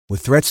With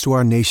threats to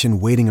our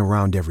nation waiting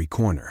around every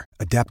corner,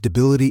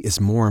 adaptability is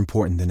more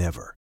important than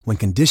ever. When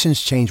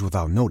conditions change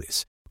without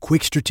notice,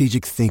 quick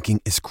strategic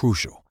thinking is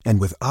crucial.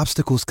 And with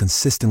obstacles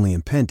consistently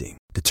impending,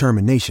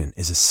 determination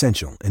is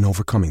essential in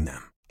overcoming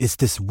them. It's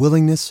this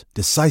willingness,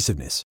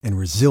 decisiveness, and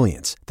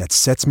resilience that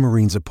sets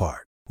Marines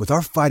apart. With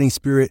our fighting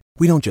spirit,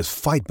 we don't just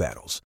fight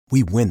battles,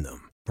 we win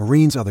them.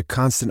 Marines are the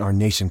constant our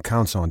nation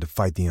counts on to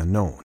fight the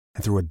unknown.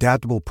 And through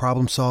adaptable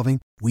problem solving,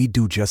 we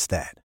do just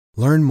that.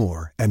 Learn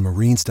more at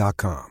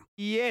marines.com.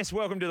 Yes,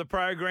 welcome to the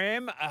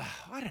program.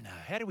 I don't know,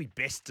 how do we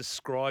best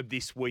describe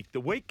this week? The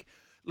week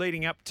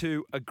leading up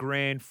to a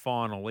grand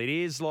final. It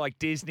is like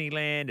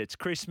Disneyland, it's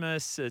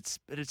Christmas,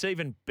 but it's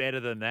even better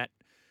than that.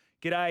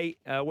 G'day,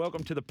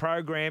 welcome to the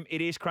program.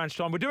 It is crunch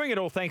time. We're doing it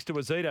all thanks to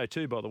Azito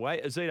too, by the way.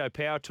 Azito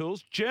Power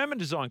Tools, German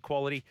design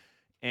quality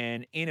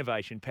and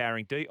innovation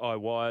powering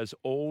DIYers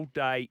all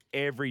day,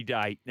 every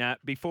day. Now,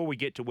 before we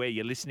get to where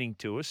you're listening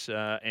to us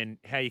and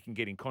how you can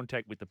get in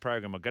contact with the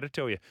program, I've got to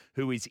tell you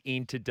who is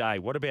in today.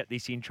 What about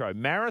this intro?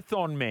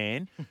 Marathon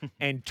man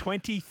and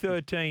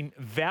 2013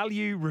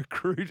 Value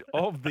Recruit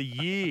of the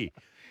Year,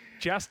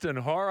 Justin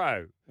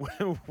Horrow.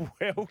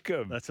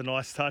 Welcome. That's a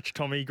nice touch,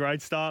 Tommy.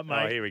 Great start,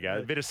 mate. Oh, here we go.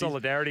 A bit of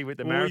solidarity with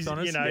the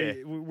marathoners. You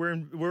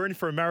know, we're in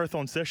for a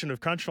marathon session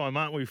of crunch time,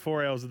 aren't we?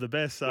 4 hours of the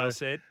best. So, well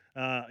said.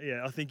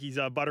 I think he's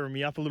buttering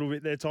me up a little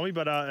bit there, Tommy.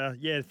 But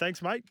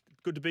thanks, mate.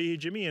 Good to be here,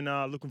 Jimmy,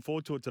 and looking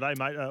forward to it today,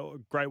 mate.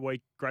 Great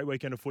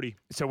weekend of footy.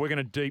 So we're going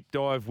to deep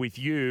dive with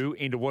you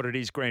into what it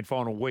is grand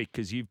final week,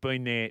 because you've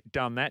been there,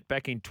 done that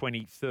back in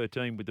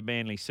 2013 with the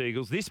Manly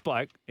Seagulls. This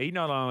bloke, he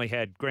not only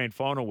had grand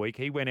final week,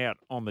 he went out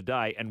on the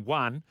day and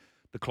won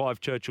the Clive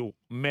Churchill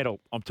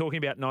Medal. I'm talking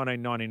about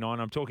 1999.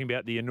 I'm talking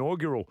about the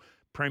inaugural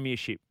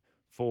premiership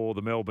for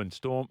the Melbourne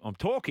Storm. I'm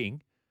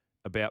talking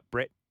about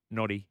Brett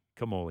Noddy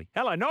Kamali.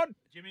 Hello, Nod.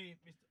 Jimmy,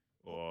 Mr.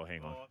 Oh,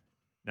 hang on.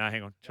 No,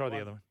 hang on. Try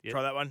the other one. Yeah.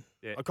 Try that one.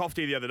 Yeah. I coughed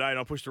here the other day and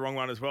I pushed the wrong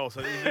one as well.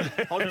 So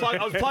I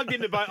was plugged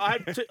into both. I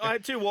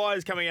had two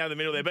wires coming out of the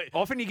middle there. But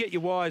often you get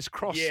your wires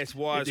crossed. Yes,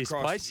 wires at this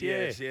crossed. Place.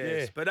 Yes.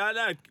 Yeah. But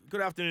no,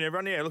 good afternoon,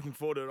 everyone. Yeah, looking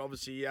forward to it.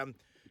 Obviously,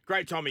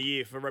 great time of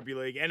year for rugby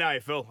league and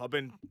AFL. I've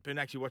been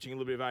actually watching a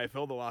little bit of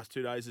AFL the last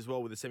 2 days as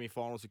well, with the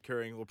semi-finals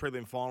occurring, or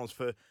prelim finals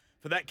for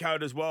that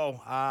code as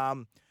well.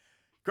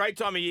 Great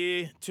time of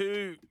year.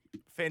 Two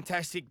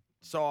fantastic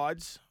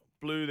sides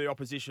blew the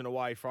opposition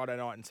away Friday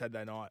night and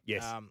Saturday night.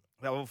 Yes.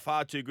 They were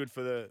far too good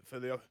for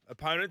the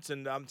opponents,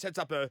 and sets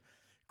up a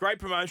great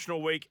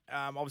promotional week.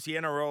 Obviously,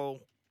 NRL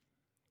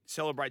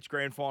celebrates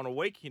grand final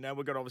week. You know,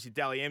 we've got obviously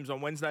Dally M's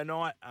on Wednesday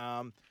night.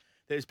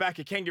 There's back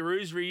a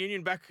Kangaroos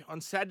reunion back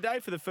on Saturday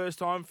for the first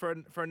time for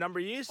a number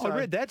of years. So, I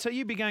read that, so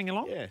you'll be going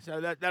along? Yeah,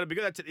 so that'll be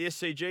good. That's at the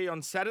SCG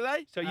on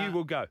Saturday. So you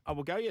will go? I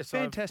will go, yes. Yeah, so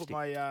fantastic.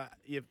 I've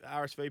put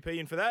my RSVP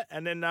in for that.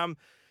 And then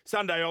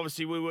Sunday,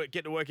 obviously, we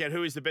get to work out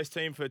who is the best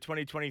team for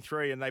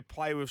 2023, and they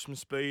play with some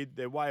speed.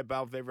 They're way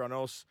above everyone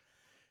else.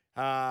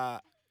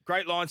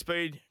 Great line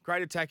speed,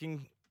 great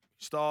attacking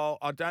style.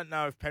 I don't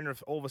know if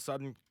Penrith all of a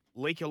sudden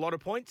leak a lot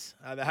of points.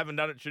 They haven't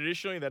done it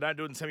traditionally. They don't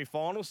do it in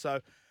semi-finals. So,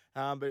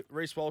 but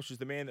Reece Walsh is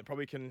the man that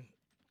probably can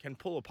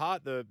pull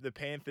apart the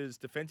Panthers'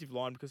 defensive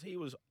line, because he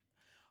was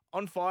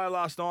on fire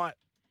last night.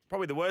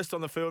 Probably the worst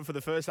on the field for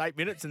the first 8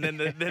 minutes, and then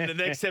the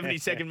next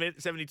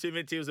 72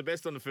 minutes he was the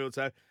best on the field.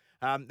 So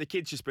the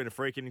kid's just been a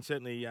freak, and he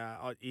certainly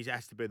he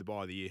has to be the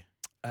buy of the year.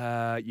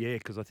 Yeah,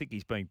 because I think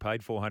he's being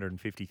paid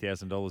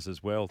 $450,000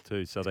 as well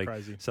too. So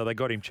crazy. So they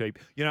got him cheap.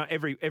 You know,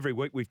 every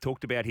week we've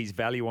talked about his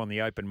value on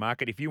the open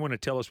market. If you want to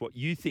tell us what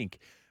you think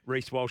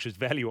Reece Walsh's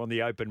value on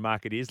the open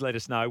market is, let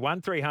us know.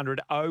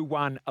 1300 01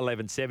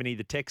 1170.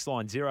 The text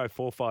line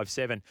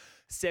 0457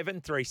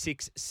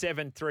 736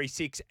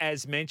 736.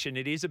 As mentioned,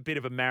 it is a bit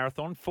of a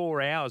marathon.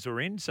 4 hours we're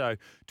in, so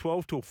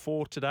 12 till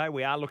 4 today.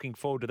 We are looking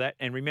forward to that.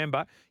 And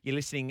remember, you're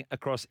listening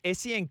across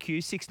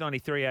SENQ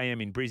 693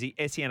 AM in Brizzy,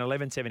 SEN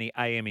 1170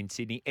 AM in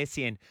Sydney,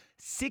 SEN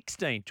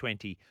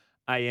 1620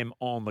 AM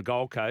on the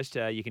Gold Coast.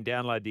 You can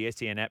download the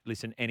SEN app,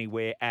 listen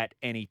anywhere at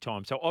any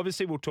time. So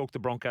obviously we'll talk the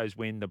Broncos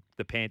win,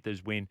 the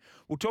Panthers win.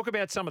 We'll talk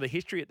about some of the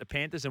history at the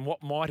Panthers and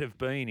what might have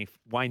been if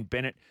Wayne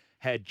Bennett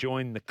had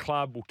joined the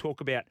club. We'll talk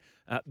about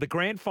the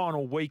grand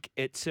final week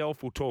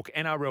itself. We'll talk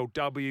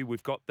NRLW.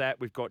 We've got that.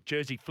 We've got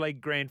Jersey Flegg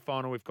grand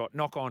final. We've got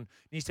knock-on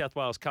New South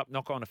Wales Cup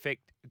knock-on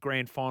effect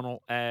grand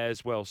final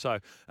as well. So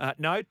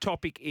no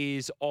topic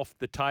is off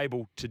the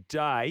table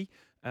today.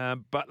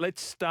 But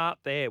let's start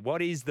there.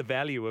 What is the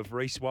value of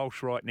Reece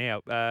Walsh right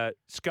now?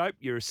 Scope,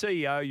 you're a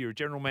CEO, you're a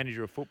general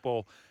manager of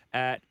football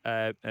at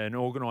an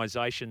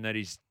organisation that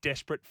is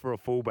desperate for a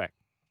fullback.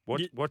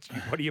 What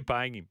are you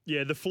paying him?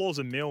 Yeah, the floor's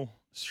a mil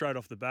straight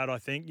off the bat, I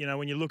think. You know,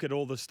 when you look at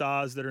all the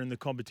stars that are in the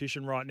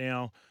competition right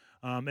now,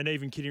 and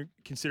even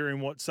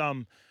considering what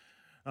some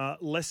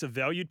lesser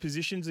valued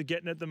positions are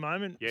getting at the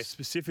moment, yes.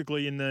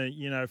 Specifically in the,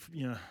 you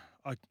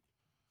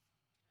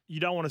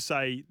don't want to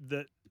say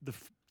that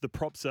the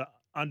props are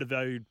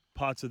undervalued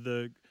parts of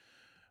a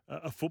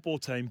football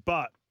team,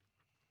 but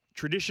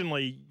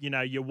traditionally,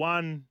 you're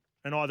 1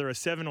 and either a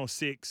 7 or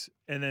 6,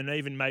 and then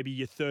even maybe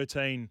your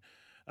 13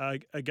 are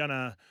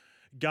gonna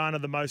garner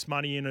the most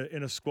money in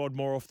a squad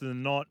more often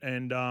than not.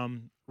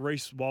 And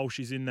Reece Walsh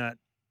is in that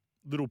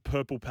little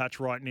purple patch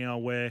right now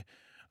where,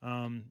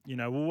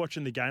 we're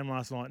watching the game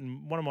last night,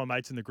 and one of my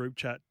mates in the group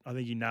chat, I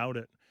think he nailed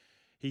it.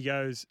 He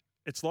goes,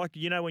 it's like,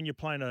 when you're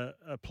playing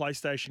a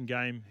PlayStation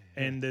game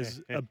and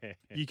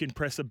you can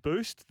press a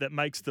boost that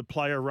makes the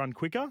player run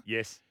quicker.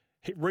 Yes.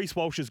 Reece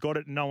Walsh has got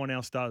it and no one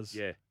else does.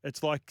 Yeah.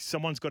 It's like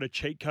someone's got a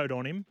cheat code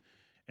on him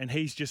and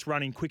he's just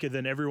running quicker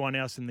than everyone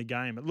else in the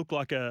game. It looked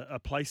like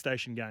a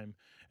PlayStation game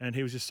and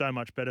he was just so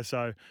much better.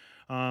 So,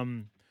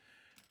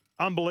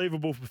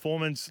 unbelievable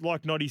performance.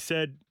 Like Noddy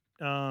said,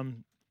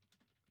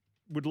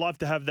 would love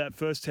to have that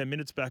first 10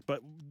 minutes back,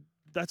 but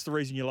that's the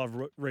reason you love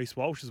Reece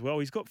Walsh as well.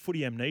 He's got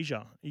footy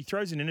amnesia. He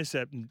throws an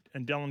intercept and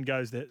Dallin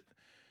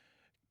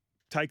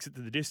takes it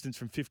to the distance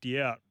from 50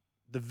 out.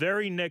 The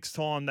very next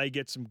time they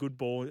get some good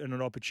ball and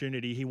an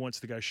opportunity, he wants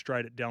to go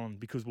straight at Dallin.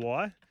 Because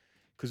why?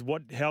 Because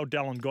how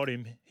Dallin got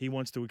him, he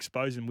wants to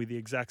expose him with the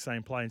exact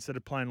same play. Instead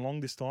of playing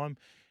long this time,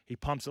 he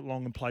pumps it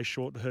long and plays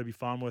short to Herbie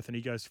Farnworth, and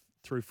he goes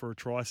through for a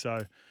try.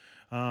 So,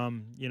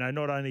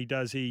 not only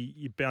does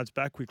he bounce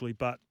back quickly,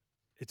 but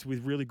it's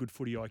with really good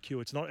footy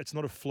IQ. It's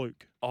not a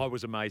fluke. I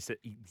was amazed at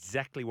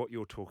exactly what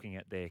you're talking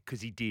at there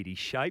because he did. He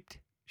shaped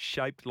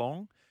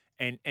long.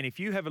 And if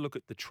you have a look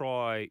at the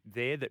try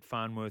there that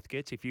Farnworth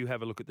gets, if you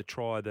have a look at the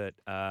try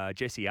that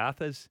Jesse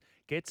Arthurs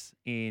gets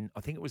in,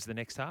 I think it was the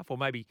next half, or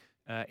maybe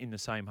in the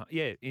same half.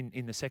 Yeah,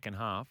 in the second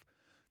half,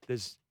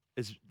 there's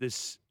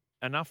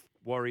enough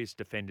Warriors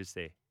defenders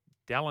there.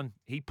 Dallin,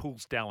 he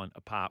pulls Dallin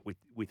apart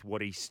with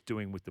what he's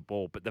doing with the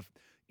ball. But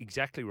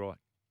exactly right.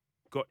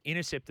 Got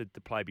intercepted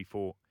the play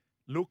before,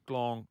 looked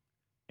long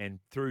and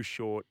threw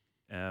short.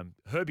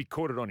 Herbie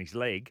caught it on his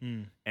leg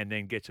and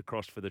then gets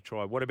across for the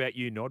try. What about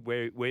you, Nod?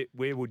 Where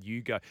would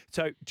you go?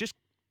 So just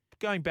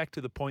going back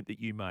to the point that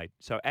you made.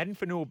 So Adam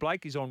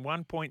Fanua-Blake is on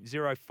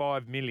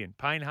 1.05 million.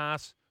 Payne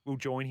Haas will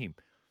join him.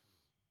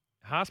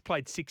 Haas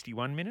played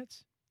 61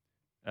 minutes.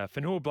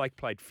 Fanua-Blake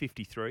played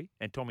 53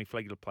 and Tommy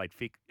Flegler played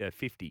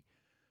 50.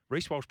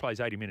 Reece Walsh plays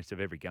 80 minutes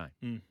of every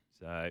game.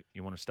 So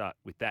you want to start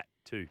with that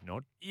too,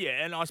 Nod?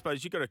 Yeah, and I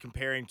suppose you've got to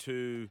compare him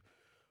to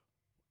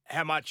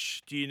how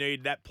much do you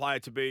need that player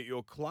to be at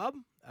your club?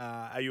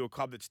 Are you a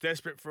club that's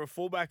desperate for a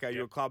fullback? Are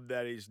you a club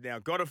that is now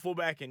got a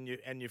fullback and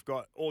you've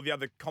got all the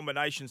other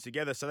combinations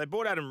together? So they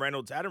bought Adam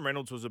Reynolds. Adam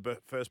Reynolds was the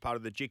first part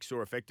of the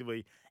jigsaw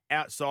effectively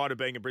outside of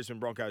being a Brisbane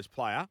Broncos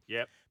player.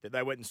 Yep. That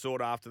they went and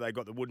sought after they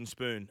got the wooden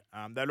spoon.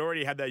 They'd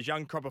already had those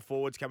young crop of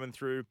forwards coming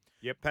through.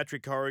 Yep.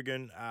 Patrick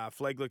Corrigan,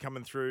 Flegler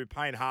coming through.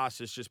 Payne Haas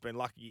has just been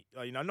lucky.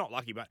 Not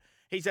lucky, but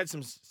he's had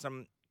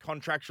some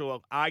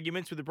contractual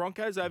arguments with the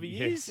Broncos over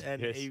years,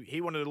 and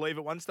he wanted to leave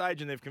at one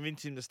stage, and they've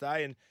convinced him to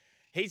stay. And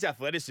his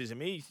athleticism,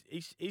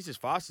 he's as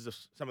fast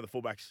as some of the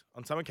fullbacks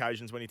on some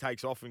occasions when he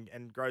takes off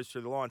and grows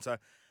through the line. So,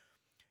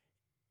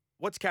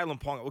 what's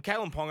Kalen Ponga? Well,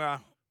 Kalen Ponga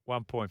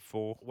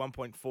 1.4.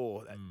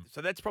 1.4.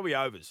 So that's probably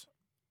overs.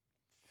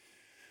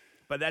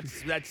 But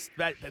that's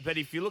that. But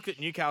if you look at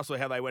Newcastle,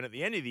 how they went at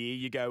the end of the year,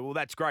 you go, well,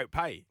 that's great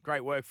pay,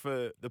 great work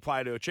for the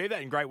player to achieve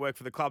that, and great work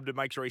for the club to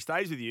make sure he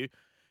stays with you.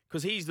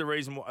 Because he's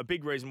a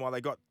big reason why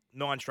they got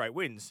 9 straight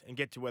wins and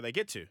get to where they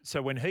get to.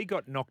 So when he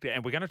got knocked out,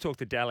 and we're going to talk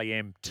to Dally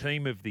M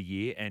Team of the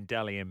Year and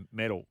Dally M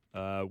Medal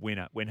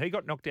winner. When he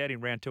got knocked out in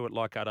round 2 at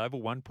Leichhardt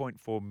Oval,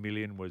 1.4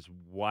 million was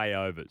way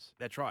overs.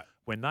 That's right.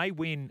 When they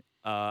win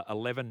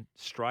 11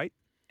 straight,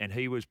 and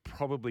he was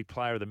probably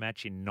player of the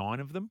match in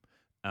 9 of them,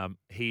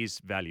 he's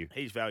value.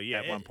 He's value, yeah.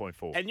 At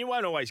 1.4. And you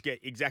won't always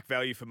get exact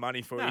value for money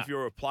if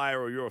you're a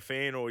player or you're a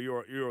fan or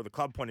you're the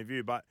club point of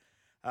view. But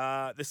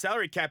the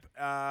salary cap...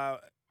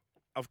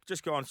 I've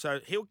just gone, so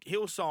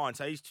he'll sign.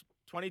 So he's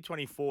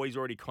 2024, he's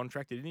already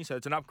contracted, isn't he? So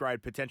it's an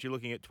upgrade, potentially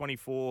looking at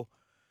 24,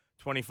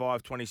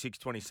 25, 26,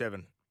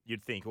 27,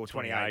 you'd think, or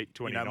 28,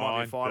 29,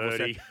 might be 5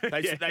 30.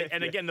 or 7.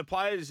 And again, the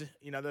players,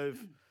 the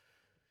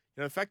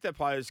fact that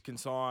players can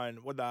sign,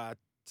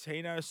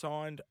 Tino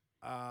signed,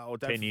 or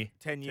 10-year.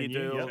 10-year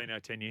deal. Yeah,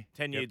 10-year.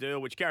 10-year deal,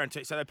 which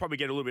guarantees, so they probably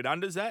get a little bit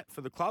unders that for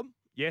the club.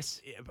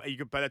 Yes.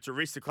 But that's a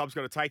risk the club's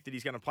got to take that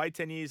he's going to play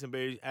 10 years and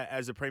be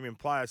as a premium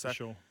player. So. For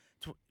sure.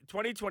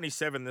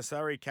 2027, the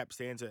salary cap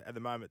stands at the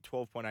moment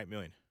 12.8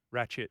 million.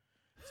 Ratchet.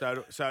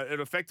 So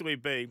it'll effectively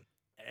be,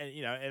 and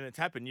it's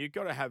happened. You've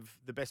got to have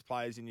the best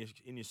players in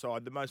your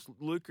side, the most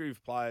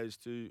lucrative players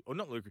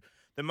not lucrative.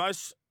 The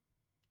most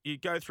you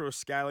go through a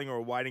scaling or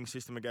a weighting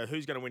system and go,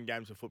 who's going to win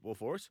games of football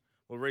for us?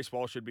 Well, Reece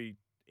Walsh should be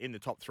in the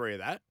top 3 of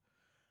that.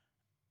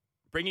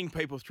 Bringing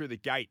people through the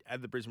gate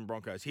at the Brisbane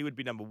Broncos, he would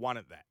be number 1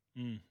 at that.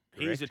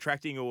 He's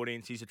attracting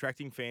audience, he's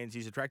attracting fans,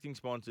 he's attracting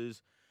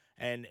sponsors.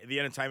 And the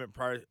entertainment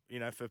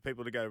for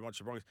people to go watch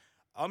the Broncos.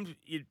 I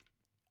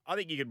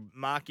think you could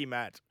mark him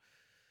at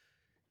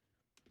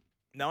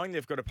knowing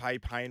they've got to pay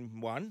Payne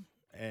 1,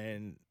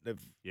 and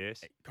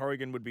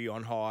Corrigan would be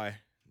on high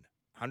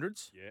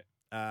hundreds.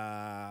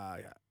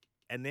 Yeah.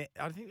 And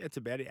I think that's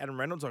about it. Adam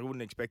Reynolds, I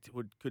wouldn't expect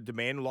could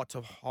demand lots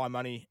of high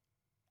money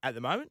at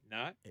the moment.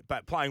 No.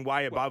 But playing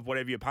way above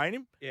whatever you're paying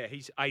him. Yeah,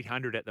 he's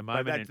 800 at the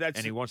moment, and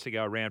he wants to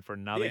go around for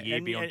another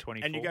year beyond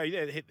 24. And you go,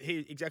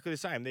 exactly the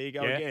same. There you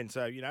go again.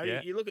 So,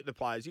 you look at the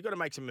players. You've got to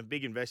make some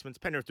big investments.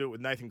 Penrith do it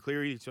with Nathan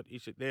Cleary.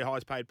 He's their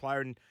highest paid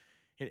player,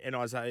 and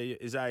Isaiah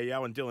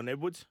Yeo and Dylan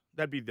Edwards.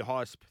 That'd be the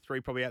highest three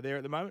probably out there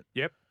at the moment.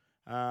 Yep.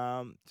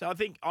 So I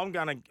think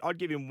I'd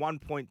give him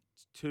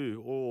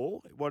 1.2,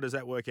 or what does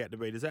that work out to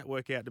be? Does that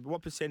work out to be,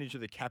 what percentage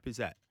of the cap is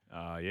that?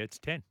 Yeah, it's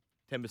 10.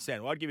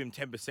 10%. Well, I'd give him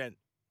 10%.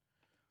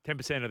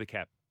 10% of the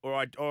cap. Or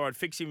I'd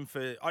fix him at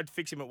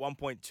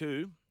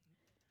 1.2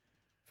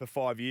 for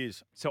 5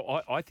 years.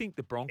 So I think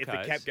the Broncos. If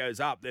the cap goes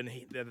up, then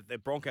the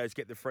Broncos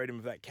get the freedom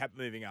of that cap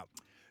moving up.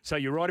 So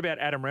you're right about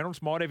Adam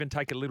Reynolds. Might even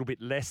take a little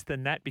bit less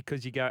than that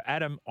because you go,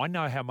 Adam, I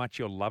know how much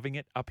you're loving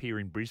it up here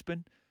in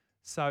Brisbane.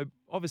 So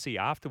obviously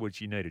afterwards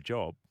you need a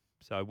job.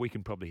 So we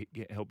can probably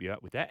help you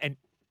out with that. And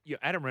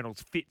Adam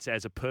Reynolds fits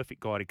as a perfect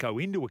guy to go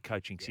into a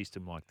coaching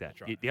system like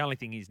that. Right. The only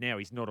thing is now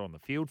he's not on the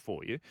field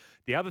for you.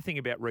 The other thing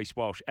about Reece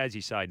Walsh, as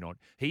you say, Nod,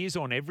 he is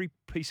on every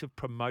piece of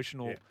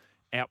promotional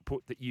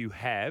output that you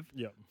have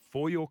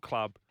for your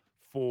club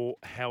for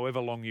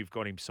however long you've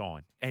got him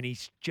signed. And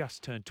he's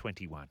just turned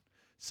 21.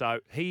 So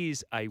he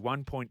is a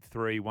 $1.3,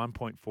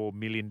 $1.4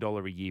 million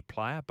a year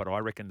player, but I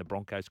reckon the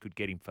Broncos could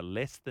get him for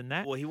less than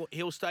that. Well,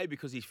 he'll stay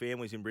because his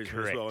family's in Brisbane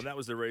Correct. as well, and that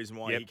was the reason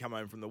why he came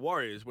home from the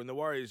Warriors. When the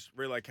Warriors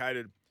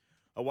relocated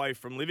away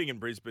from living in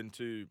Brisbane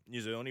to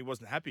New Zealand, he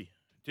wasn't happy.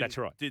 That's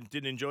right.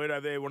 Didn't enjoy it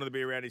over there, wanted to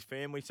be around his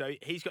family. So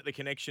he's got the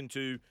connection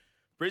to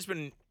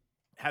Brisbane,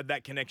 had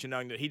that connection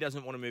knowing that he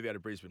doesn't want to move out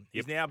of Brisbane.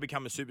 He's now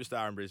become a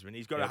superstar in Brisbane.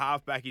 He's got a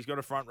halfback, he's got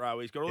a front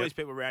row, he's got all these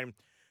people around him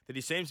that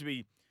he seems to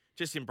be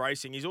just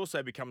embracing. He's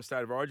also become a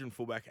State of Origin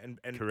fullback and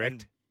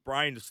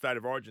brained State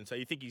of Origin. So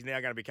you think he's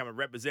now going to become a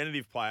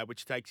representative player,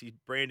 which takes his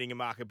branding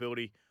and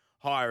marketability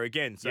higher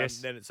again. So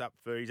then it's up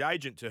for his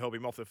agent to help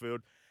him off the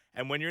field.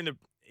 And when you're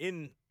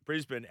in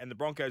Brisbane and the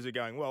Broncos are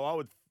going, well, I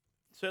would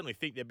certainly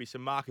think there'd be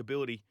some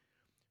marketability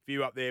for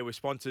you up there with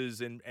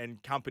sponsors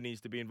and companies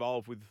to be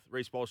involved with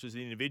Reece Walsh as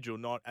an individual,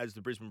 not as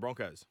the Brisbane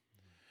Broncos.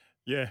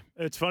 Yeah,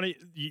 it's funny.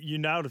 You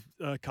nailed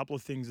a couple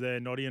of things there,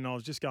 Noddy, and I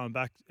was just going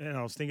back and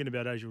I was thinking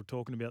about, as you were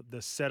talking about,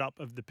 the setup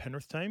of the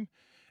Penrith team.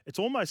 It's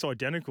almost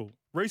identical.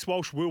 Reece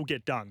Walsh will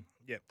get done.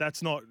 Yeah,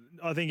 that's not.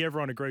 I think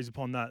everyone agrees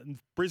upon that. And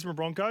Brisbane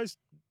Broncos,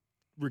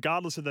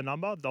 regardless of the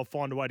number, they'll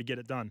find a way to get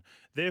it done.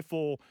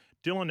 Therefore,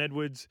 Dylan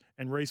Edwards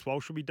and Reece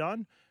Walsh will be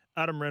done.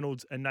 Adam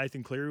Reynolds and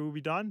Nathan Cleary will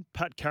be done.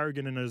 Pat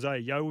Carrigan and Isaiah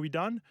Yeo will be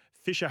done.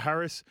 Fisher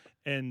Harris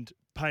and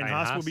Payne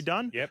Haas will be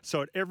done. Yep.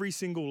 So at every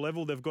single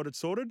level, they've got it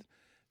sorted.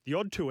 The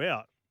odd two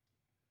out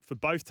for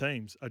both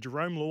teams are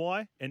Jerome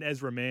Luai and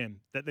Ezra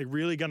Mam that they're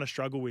really going to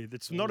struggle with.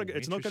 It's not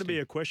going to be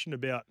a question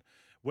about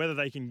whether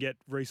they can get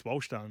Reece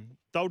Walsh done.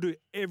 They'll do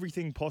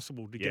everything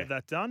possible to get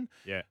that done.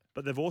 Yeah.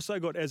 But they've also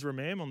got Ezra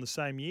Mam on the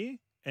same year,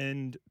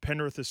 and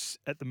Penrith is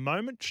at the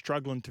moment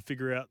struggling to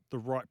figure out the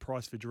right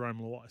price for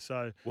Jerome Luai.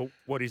 So, well,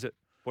 what is it?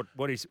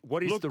 What is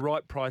the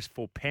right price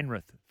for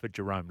Penrith for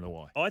Jerome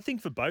Luai? I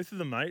think for both of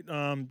them, mate.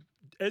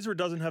 Ezra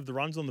doesn't have the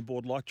runs on the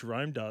board like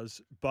Jerome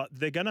does, but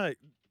they're gonna.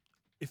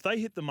 If they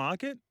hit the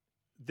market,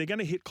 they're going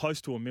to hit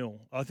close to $1 million.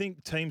 I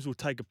think teams will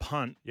take a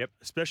punt,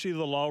 especially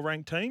the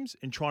lower-ranked teams,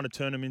 in trying to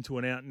turn them into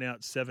an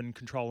out-and-out 7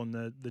 controlling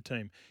the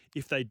team.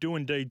 If they do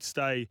indeed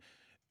stay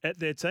at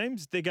their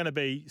teams, they're going to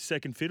be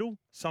second fiddle,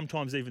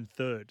 sometimes even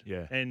third.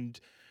 Yeah. And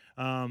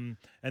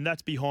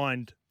that's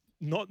behind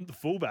not the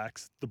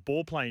fullbacks, the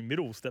ball-playing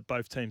middles that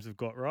both teams have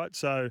got, right?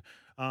 So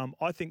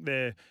I think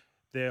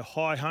they're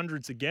high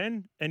hundreds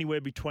again, anywhere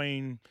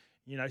between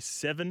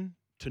 7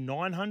 to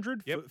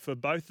 900 for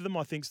both of them.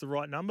 I think is the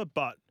right number,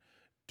 but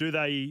are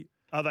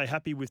they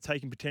happy with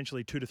taking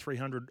potentially 200 to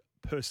 300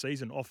 per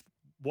season off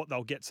what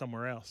they'll get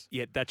somewhere else?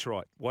 Yeah, that's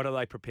right. What are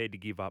they prepared to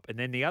give up? And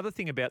then the other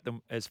thing about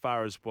them, as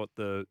far as what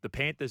the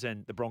Panthers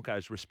and the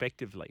Broncos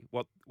respectively,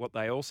 what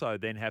they also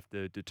then have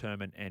to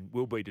determine and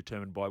will be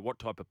determined by what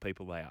type of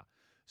people they are.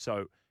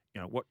 So,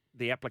 what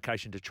the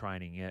application to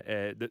training,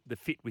 the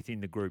fit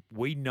within the group.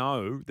 We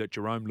know that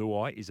Jerome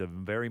Luai is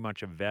very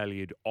much a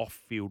valued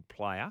off-field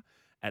player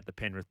at the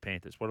Penrith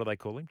Panthers. What do they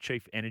call him?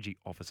 Chief Energy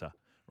Officer,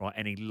 right?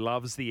 And he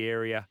loves the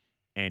area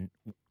and,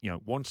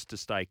 wants to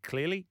stay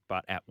clearly,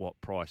 but at what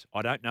price?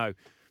 I don't know.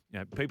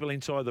 People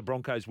inside the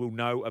Broncos will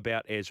know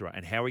about Ezra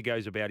and how he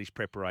goes about his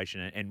preparation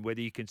and whether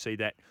you can see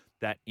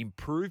that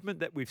improvement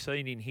that we've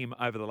seen in him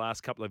over the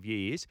last couple of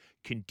years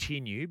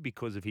continue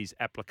because of his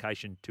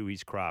application to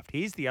his craft.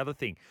 Here's the other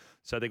thing.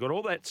 So they got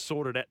all that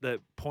sorted at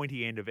the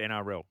pointy end of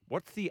NRL.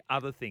 What's the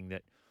other thing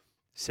that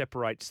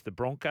separates the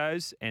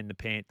Broncos and the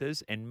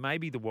Panthers and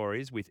maybe the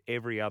Warriors with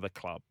every other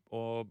club,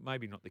 or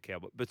maybe not the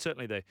Cowboys, but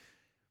certainly they've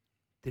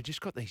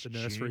just got these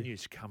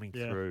juniors coming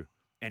through.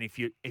 And if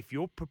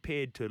you're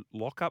prepared to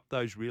lock up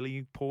those really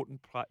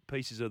important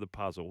pieces of the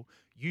puzzle,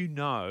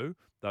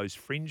 those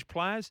fringe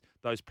players,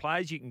 those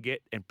players you can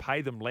get and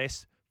pay them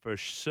less for a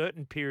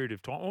certain period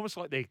of time, almost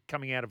like they're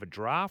coming out of a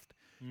draft.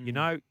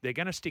 They're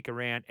going to stick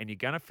around and you're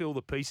going to fill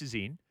the pieces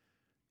in.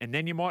 And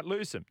then you might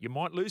lose them. You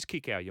might lose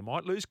Kikau. You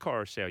might lose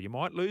Coruscant. You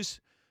might lose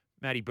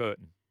Matty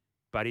Burton.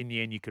 but in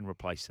the end, you can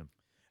replace them.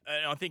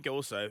 And I think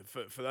also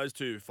for those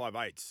two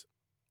 5'8s,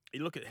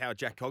 you look at how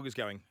Jack Cogger's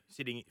going,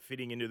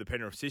 fitting into the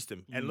Penrith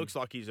system, and it looks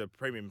like he's a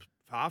premium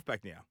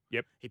halfback now.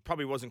 Yep. He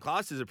probably wasn't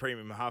classed as a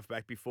premium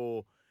halfback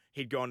before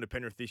he'd gone to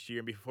Penrith this year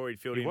and before he'd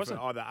filled in for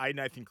either A.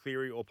 Nathan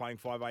Cleary or playing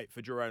 5'8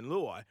 for Jerome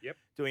Luai. Yep.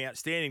 Doing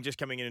outstanding, just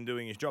coming in and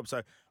doing his job.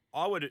 So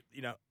I would,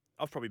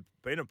 I've probably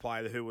been a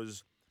player who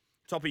was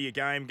top of your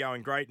game,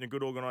 going great in a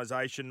good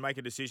organisation, make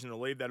a decision to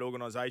leave that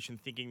organisation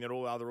thinking that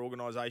all other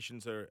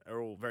organisations are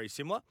all very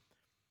similar,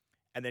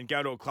 and then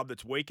go to a club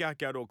that's weaker,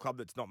 go to a club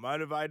that's not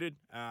motivated.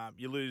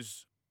 You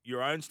lose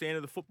your own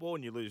standard of football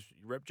and you lose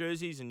your rep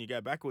jerseys and you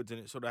go backwards and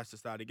it sort of has to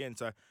start again.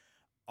 So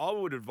I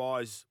would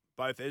advise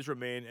both Ezra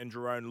Mann and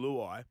Jerome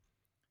Luai,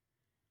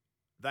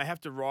 they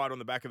have to ride on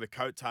the back of the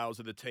coattails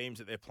of the teams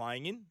that they're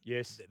playing in.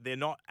 Yes. They're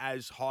not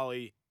as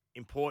highly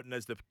important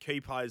as the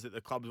key players that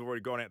the clubs have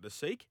already gone out to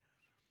seek.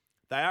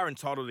 They are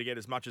entitled to get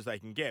as much as they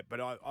can get,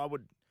 but I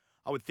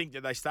would think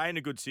that they stay in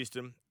a good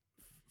system.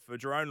 For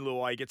Jerome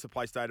Luai, he gets to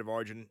play State of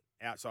Origin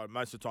outside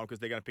most of the time because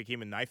they're going to pick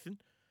him and Nathan.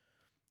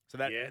 So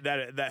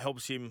that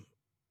helps him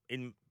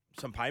in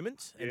some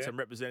payments and some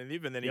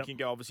representative, and then he can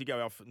go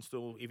off and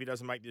still, if he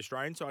doesn't make the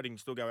Australian side, he can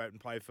still go out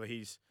and play for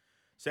his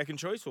second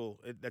choice, or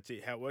that's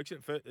it, how it works.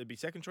 It'd be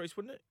second choice,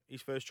 wouldn't it?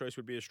 His first choice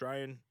would be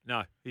Australian.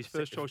 No, his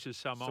first choice is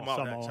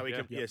Samoa.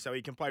 So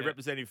he can play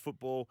representative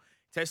football,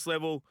 test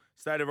level,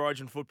 State of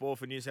Origin football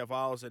for New South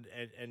Wales,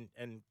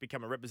 and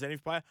become a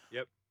representative player.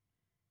 Yep.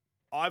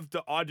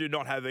 I do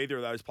not have either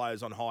of those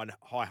players on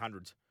high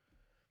hundreds.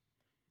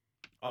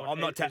 I'm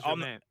not. Ezra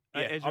Mann.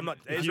 Ezra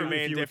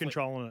Mann definitely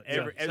controlling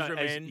it. Ezra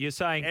Mann. You're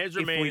saying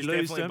Ezra if Mann we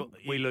lose them,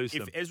 we lose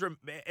them.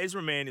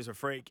 Ezra Mann is a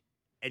freak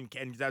and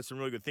does some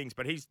really good things,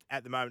 but he's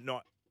at the moment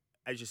not,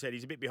 as you said,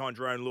 he's a bit behind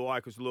Jerome Luai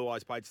because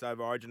Luai's played State of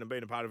Origin and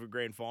been a part of a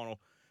grand final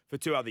for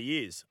 2 other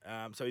years.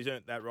 So he's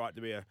earned that right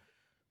to be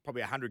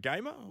probably a 100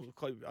 gamer.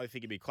 I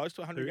think he'd be close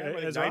to 100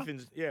 gamer.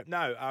 Nathan's,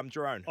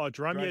 Jerome. Oh,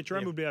 Jerome.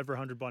 Jerome would be over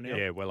 100 by now.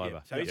 Yeah, well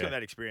over. So he's got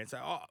that experience.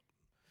 So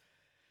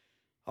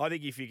I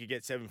think if you could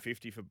get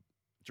 750 for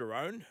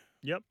Jerome.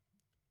 Yep.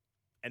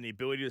 And the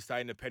ability to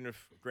stay in the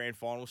Penrith grand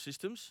final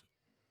systems,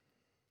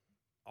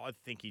 I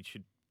think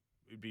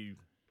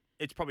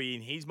it's probably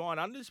in his mind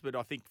unders, but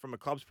I think from a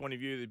club's point of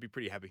view, they'd be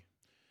pretty happy.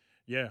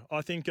 Yeah,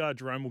 I think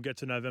Jerome will get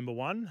to November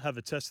 1, have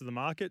a test of the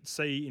market,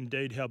 see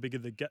indeed how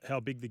big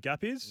the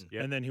gap is,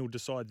 and then he'll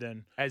decide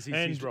then. As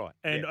he's right.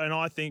 And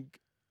I think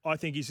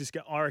he's just.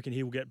 I reckon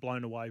he will get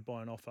blown away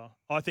by an offer.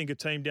 I think a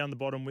team down the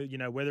bottom,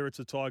 whether it's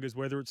the Tigers,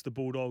 whether it's the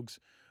Bulldogs,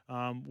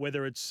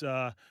 whether it's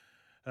the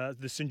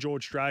St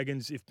George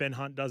Dragons, if Ben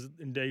Hunt does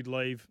indeed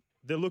leave,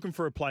 they're looking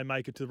for a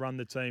playmaker to run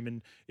the team.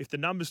 And if the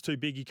number's too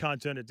big, you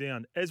can't turn it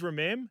down. Ezra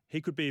Mann,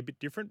 he could be a bit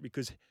different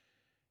because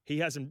he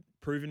hasn't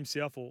proven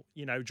himself, or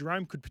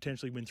Jerome could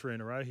potentially win 3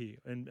 in a row here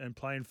and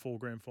play in 4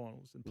 grand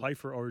finals and play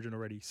for Origin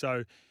already.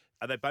 So,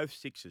 are they both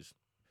sixes?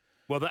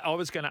 Well, I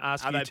was going to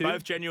ask you too. Are they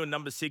both genuine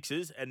number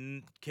 6s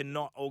and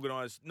cannot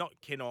organise?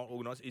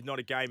 He's not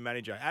a game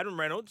manager. Adam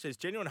Reynolds says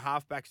genuine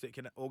halfbacks that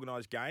can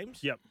organise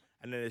games. Yep.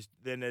 And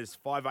then there's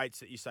 5'8s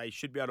that you say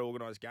should be able to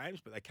organise games,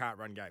 but they can't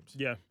run games.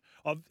 Yeah.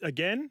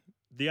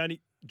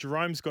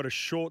 Jerome's got a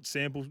short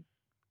sample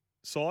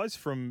size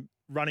from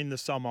running the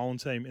Samoan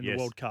team in the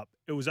World Cup.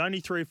 It was only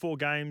 3 or 4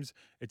 games.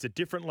 It's a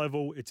different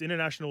level. It's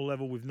international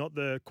level with not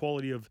the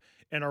quality of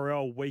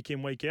NRL week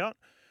in, week out.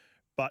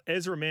 But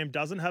Ezra Mann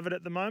doesn't have it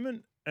at the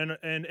moment.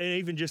 And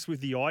even just with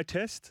the eye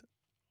test,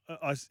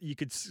 you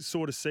could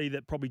sort of see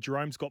that probably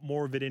Jerome's got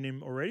more of it in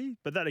him already.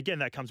 But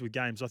that comes with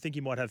games. I think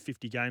he might have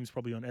 50 games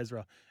probably on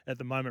Ezra at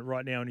the moment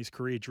right now in his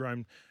career,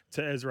 Jerome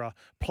to Ezra,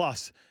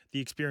 plus the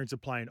experience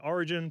of playing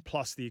Origin,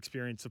 plus the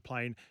experience of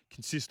playing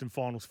consistent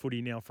finals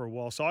footy now for a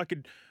while. So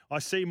I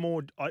see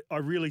more. I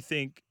really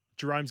think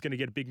Jerome's going to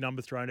get a big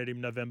number thrown at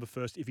him November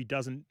 1st if he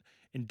doesn't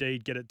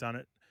indeed get it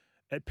done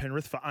at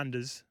Penrith for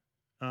unders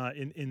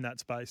in that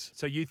space.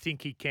 So you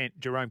think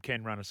Jerome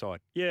can run aside?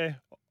 Yeah.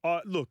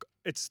 Look,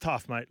 it's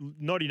tough, mate.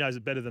 Noddy knows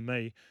it better than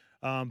me.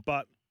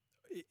 But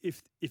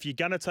if you're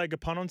going to take a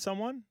punt on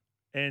someone,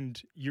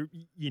 and you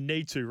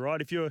need to,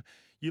 right? If you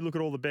look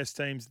at all the best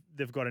teams,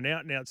 they've got an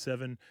out-and-out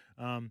 7.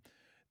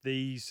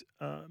 These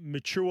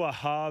mature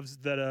halves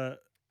that are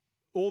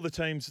all the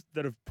teams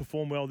that have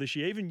performed well this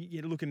year. Even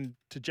you're looking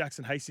to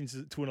Jackson Hastings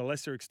to a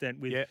lesser extent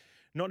with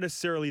not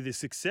necessarily the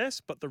success,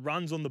 but the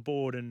runs on the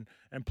board and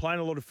playing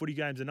a lot of footy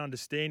games and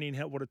understanding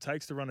what it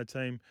takes to run a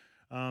team.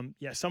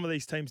 Some of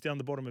these teams down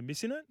the bottom are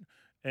missing it,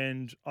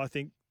 and I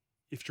think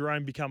if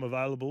Jerome become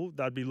available,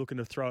 they'd be looking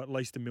to throw at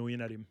least $1 million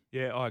at him.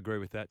 Yeah, I agree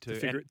with that too.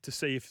 To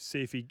see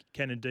if he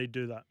can indeed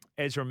do that.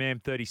 Ezra Mann,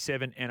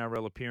 37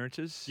 NRL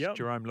appearances. Yep.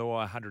 Jerome Luai,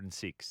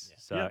 106. Yeah.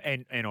 So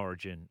and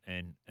Origin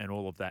and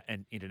all of that,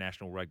 and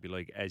international rugby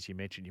league, as you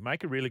mentioned. You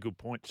make a really good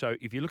point. So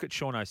if you look at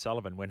Sean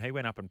O'Sullivan, when he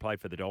went up and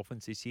played for the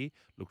Dolphins this year,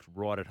 looked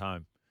right at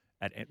home,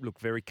 and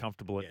looked very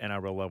comfortable at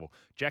NRL level.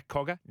 Jack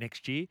Cogger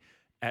next year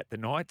at the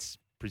Knights,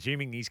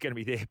 presuming he's going to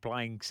be there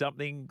playing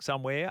something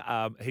somewhere,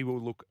 he will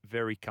look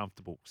very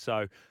comfortable.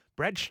 So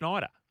Brad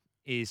Schneider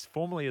is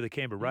formerly of the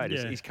Canberra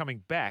Raiders. Yeah. He's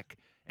coming back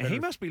And he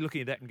must be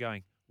looking at that and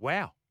going,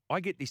 wow, I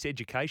get this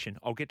education.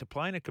 I'll get to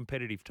play in a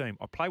competitive team.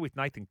 I play with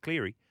Nathan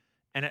Cleary.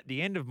 And at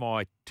the end of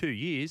my 2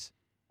 years,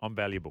 I'm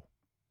valuable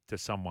to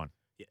someone.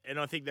 Yeah, and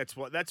I think that's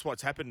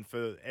what's happened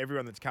for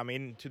everyone that's come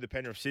into the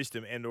Penrith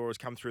system and or has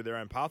come through their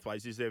own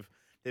pathways is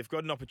they've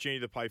got an opportunity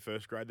to play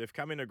first grade. They've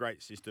come in a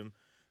great system.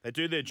 They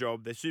do their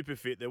job. They're super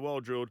fit. They're well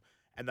drilled,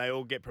 and they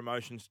all get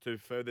promotions to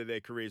further their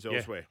careers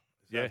elsewhere.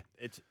 So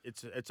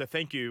it's a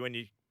thank you when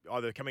you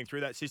either coming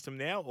through that system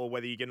now or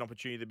whether you get an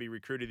opportunity to be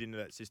recruited into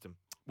that system.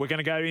 We're going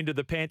to go into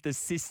the Panthers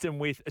system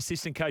with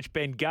assistant coach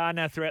Ben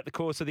Gardner throughout the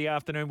course of the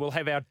afternoon. We'll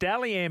have our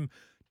Dally M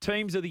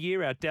Teams of the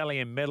Year, our Dally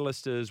M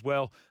medalist as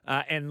well,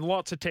 and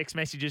lots of text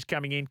messages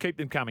coming in. Keep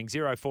them coming,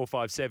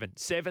 0457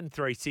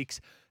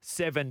 736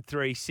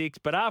 736.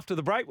 But after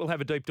the break, we'll have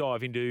a deep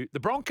dive into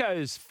the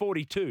Broncos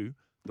 42,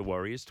 the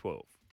Warriors 12.